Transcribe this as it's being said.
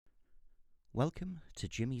Welcome to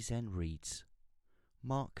Jimmy Zen Reads.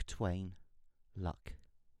 Mark Twain, Luck.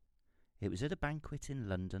 It was at a banquet in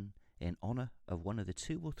London in honour of one of the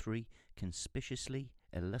 2 or 3 conspicuously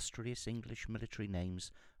illustrious English military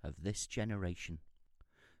names of this generation.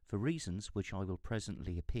 For reasons which I will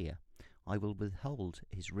presently appear, I will withhold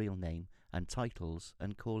his real name and titles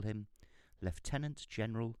and call him Lieutenant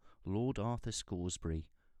General Lord Arthur Scoresby,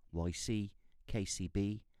 YC,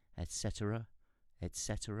 KCB, etc.,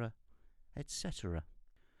 etc., etc.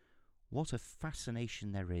 What a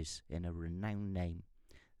fascination there is in a renowned name.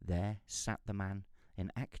 There sat the man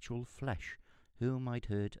in actual flesh whom I'd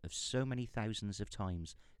heard of so many thousands of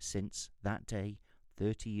times since that day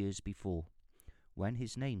 30 years before, when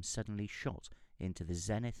his name suddenly shot into the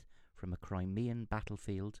zenith from a Crimean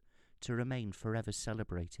battlefield to remain forever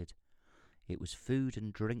celebrated. It was food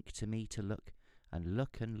and drink to me to look and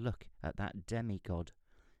look at that demigod,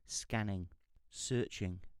 scanning,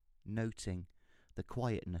 searching, noting the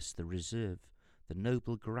quietness, the reserve, the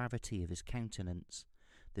noble gravity of his countenance,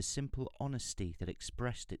 the simple honesty that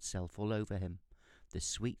expressed itself all over him, the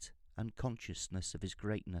sweet unconsciousness of his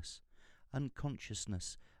greatness,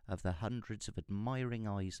 unconsciousness of the hundreds of admiring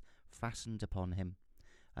eyes fastened upon him,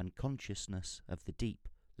 unconsciousness of the deep,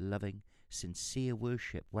 loving, sincere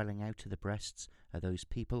worship welling out of the breasts of those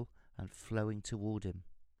people and flowing toward him.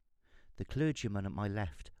 The clergyman at my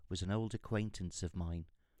left was an old acquaintance of mine,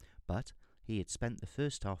 but he had spent the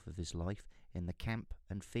first half of his life in the camp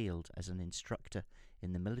and field as an instructor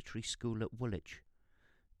in the military school at Woolwich.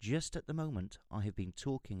 Just at the moment I have been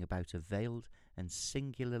talking about a veiled and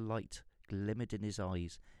singular light glimmered in his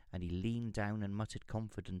eyes, and he leaned down and muttered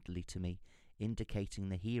confidently to me, indicating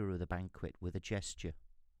the hero of the banquet with a gesture.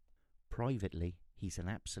 Privately, he's an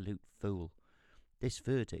absolute fool. This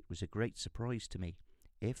verdict was a great surprise to me.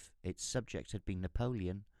 If its subject had been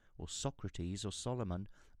Napoleon, or Socrates, or Solomon,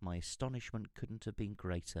 my astonishment couldn't have been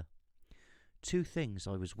greater. 2 things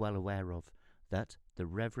I was well aware of: that the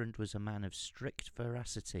Reverend was a man of strict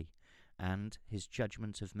veracity, and his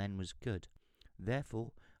judgment of men was good.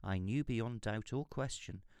 Therefore, I knew beyond doubt or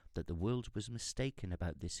question that the world was mistaken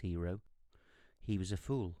about this hero. He was a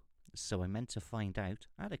fool, so I meant to find out,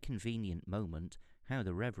 at a convenient moment, how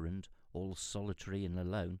the Reverend, all solitary and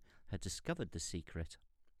alone, had discovered the secret.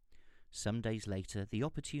 Some days later the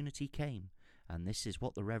opportunity came, and this is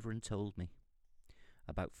what the Reverend told me.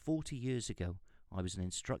 About 40 years ago I was an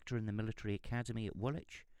instructor in the military academy at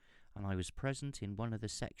Woolwich, and I was present in one of the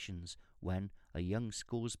sections when a young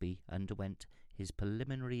Scoresby underwent his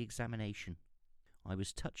preliminary examination. I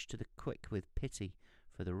was touched to the quick with pity,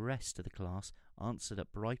 for the rest of the class answered up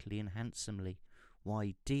brightly and handsomely.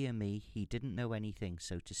 Why, dear me, he didn't know anything,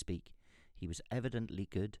 so to speak. He was evidently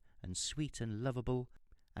good and sweet and lovable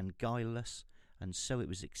and guileless, and so it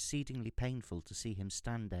was exceedingly painful to see him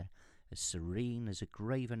stand there, as serene as a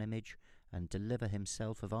graven image, and deliver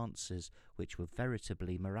himself of answers which were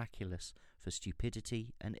veritably miraculous for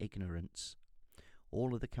stupidity and ignorance.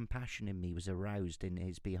 All of the compassion in me was aroused in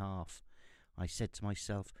his behalf. I said to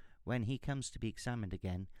myself, when he comes to be examined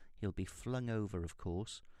again, he'll be flung over, of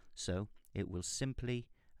course, so it will simply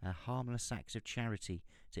a harmless act of charity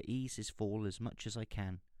to ease his fall as much as I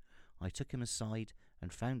can. I took him aside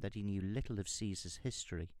and found that he knew little of Caesar's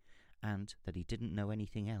history, and that he didn't know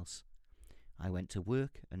anything else. I went to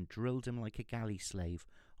work and drilled him like a galley slave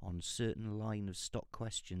on certain line of stock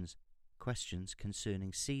questions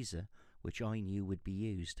concerning Caesar, which I knew would be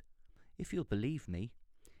used. If you'll believe me,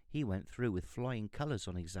 he went through with flying colours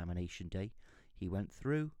on examination day. He went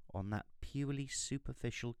through on that purely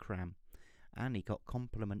superficial cram, and he got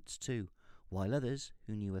compliments too, while others,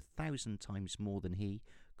 who knew 1,000 times more than he,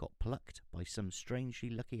 got plucked by some strangely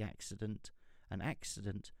lucky accident, an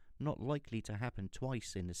accident not likely to happen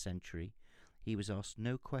twice in a century. He was asked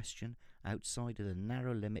no question outside of the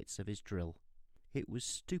narrow limits of his drill. It was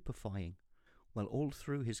stupefying. Well, all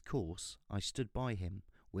through his course I stood by him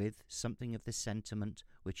with something of the sentiment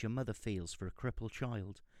which a mother feels for a crippled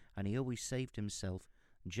child, and he always saved himself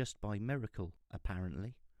just by miracle,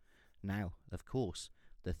 apparently. Now, of course,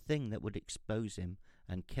 the thing that would expose him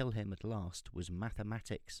and kill him at last was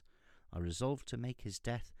mathematics. I resolved to make his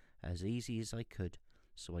death as easy as I could,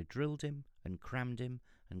 so I drilled him and crammed him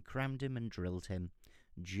and crammed him and drilled him,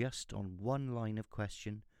 just on one line of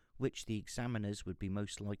question, which the examiners would be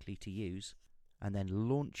most likely to use, and then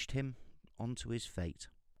launched him onto his fate.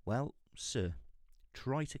 Well, sir,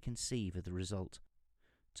 try to conceive of the result.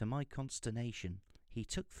 To my consternation, he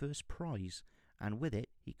took first prize, and with it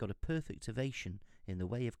he got a perfect ovation in the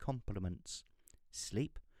way of compliments.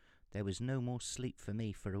 Sleep? There was no more sleep for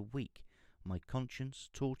me for a week. My conscience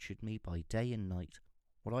tortured me by day and night.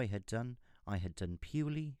 What I had done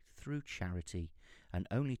purely through charity, and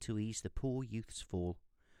only to ease the poor youth's fall.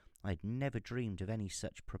 I had never dreamed of any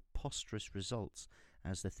such preposterous results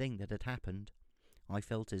as the thing that had happened. I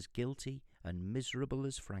felt as guilty and miserable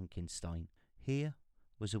as Frankenstein. Here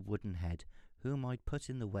was a wooden head whom I'd put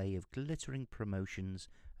in the way of glittering promotions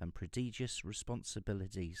and prodigious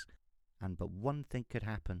responsibilities, and but one thing could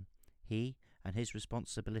happen. He and his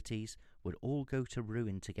responsibilities would all go to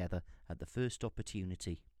ruin together at the first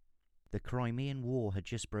opportunity. The Crimean War had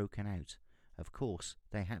just broken out. Of course,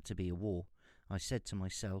 there had to be a war. I said to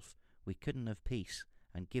myself, we couldn't have peace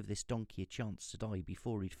and give this donkey a chance to die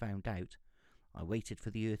before he'd found out. I waited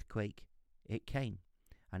for the earthquake. It came,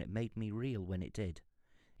 and it made me reel when it did.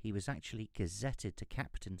 He was actually gazetted to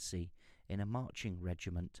captaincy in a marching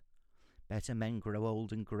regiment. Better men grow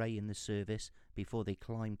old and grey in the service before they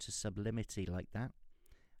climb to sublimity like that.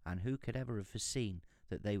 And who could ever have foreseen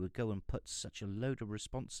that they would go and put such a load of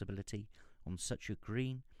responsibility on such a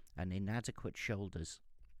green and inadequate shoulders?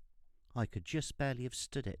 I could just barely have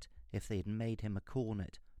stood it if they had made him a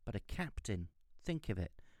cornet, but a captain, think of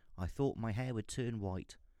it. I thought my hair would turn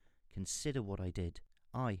white. Consider what I did.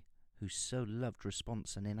 I, who so loved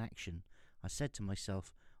response and inaction. I said to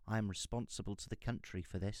myself, I am responsible to the country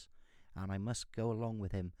for this, and I must go along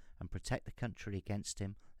with him and protect the country against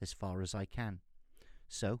him as far as I can.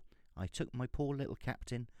 So I took my poor little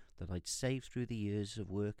captain that I'd saved through the years of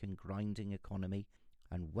work and grinding economy,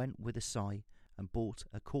 and went with a sigh and bought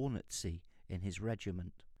a cornetcy in his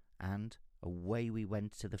regiment, and away we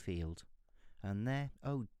went to the field. And there,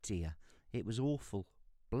 oh dear, it was awful.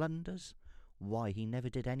 Blunders? Why, he never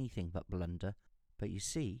did anything but blunder. But you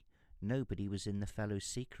see, nobody was in the fellow's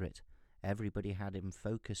secret. Everybody had him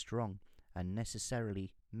focused wrong, and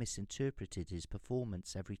necessarily misinterpreted his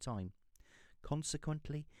performance every time.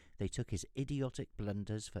 Consequently, they took his idiotic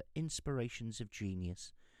blunders for inspirations of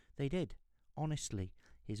genius. They did. Honestly,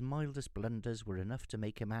 his mildest blunders were enough to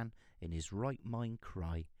make a man in his right mind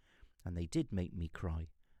cry. And they did make me cry,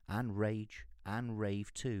 and rage, and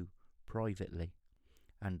rave too, privately.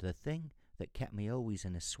 And the thing that kept me always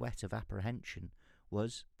in a sweat of apprehension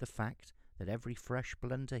was the fact that every fresh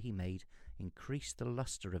blunder he made increased the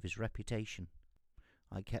lustre of his reputation.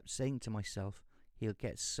 I kept saying to myself, he'll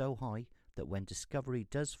get so high that when discovery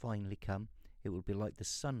does finally come, it will be like the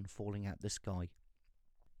sun falling out the sky.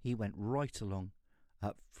 He went right along,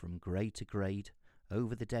 up from grade to grade,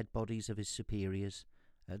 over the dead bodies of his superiors,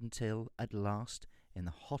 until, at last, in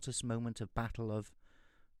the hottest moment of battle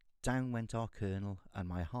down went our colonel, and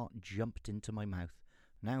my heart jumped into my mouth.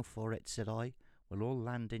 Now for it, said I. We'll all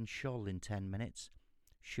land in shoal in 10 minutes.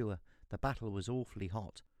 Sure, the battle was awfully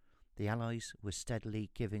hot. The Allies were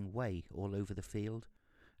steadily giving way all over the field.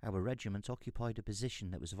 Our regiment occupied a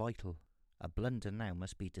position that was vital. A blunder now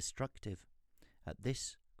must be destructive. At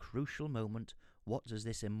this crucial moment, what does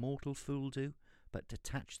this immortal fool do but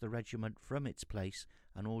detach the regiment from its place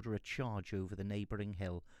and order a charge over the neighbouring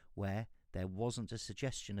hill, where there wasn't a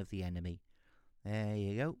suggestion of the enemy. There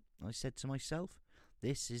you go, I said to myself.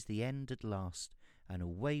 This is the end at last. And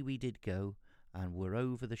away we did go, and were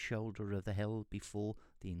over the shoulder of the hill before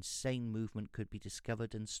the insane movement could be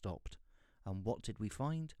discovered and stopped. And what did we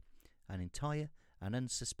find? An entire and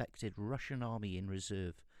unsuspected Russian army in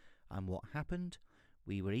reserve. And what happened?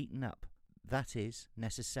 We were eaten up. That is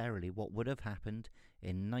necessarily what would have happened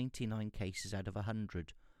in 99 cases out of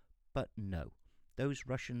 100. But no. Those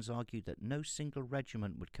Russians argued that no single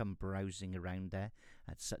regiment would come browsing around there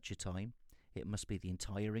at such a time. It must be the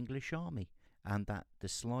entire English army, and that the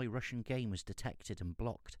sly Russian game was detected and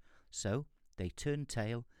blocked. So they turned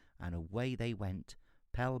tail, and away they went,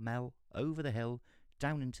 pell-mell, over the hill,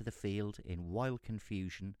 down into the field in wild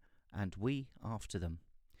confusion, and we after them.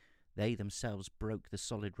 They themselves broke the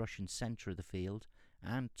solid Russian centre of the field,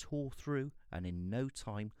 and tore through, and in no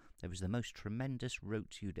time there was the most tremendous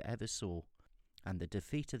rout you'd ever saw. And the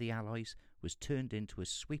defeat of the Allies was turned into a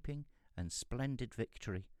sweeping and splendid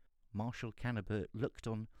victory. Marshal Canabert looked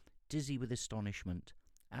on, dizzy with astonishment,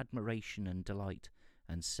 admiration and delight,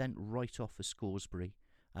 and sent right off for Scoresbury,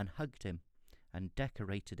 and hugged him, and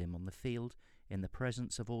decorated him on the field in the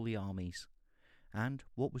presence of all the armies. And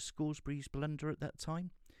what was Scoresbury's blunder at that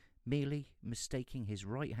time? Merely mistaking his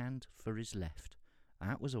right hand for his left.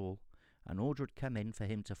 That was all. An order had come in for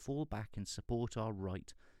him to fall back and support our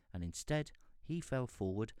right, and instead he fell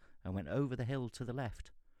forward and went over the hill to the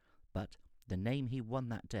left. But the name he won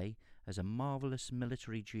that day as a marvellous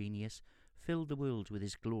military genius filled the world with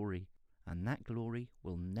his glory, and that glory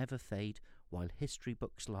will never fade while history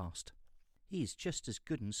books last. He is just as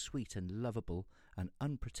good and sweet and lovable and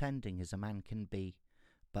unpretending as a man can be,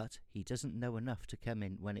 but he doesn't know enough to come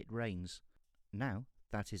in when it rains. Now,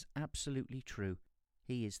 that is absolutely true.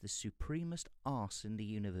 He is the supremest arse in the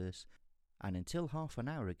universe, and until half an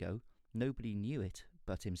hour ago nobody knew it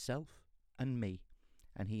but himself and me,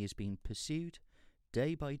 and he has been pursued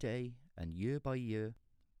day by day and year by year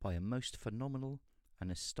by a most phenomenal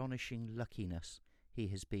and astonishing luckiness. He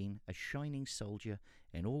has been a shining soldier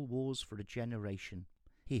in all wars for a generation.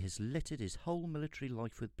 He has littered his whole military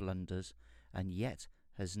life with blunders, and yet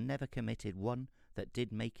has never committed one that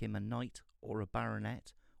did make him a knight or a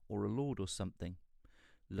baronet or a lord or something.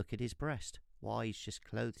 Look at his breast. Why, he's just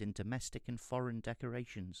clothed in domestic and foreign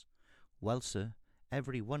decorations. Well, sir,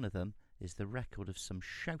 every one of them is the record of some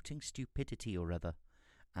shouting stupidity or other,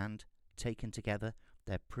 and, taken together,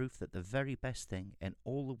 they're proof that the very best thing in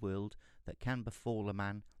all the world that can befall a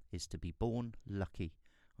man is to be born lucky.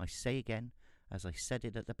 I say again, as I said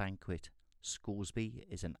it at the banquet, Scoresby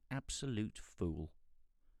is an absolute fool.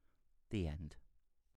 The end.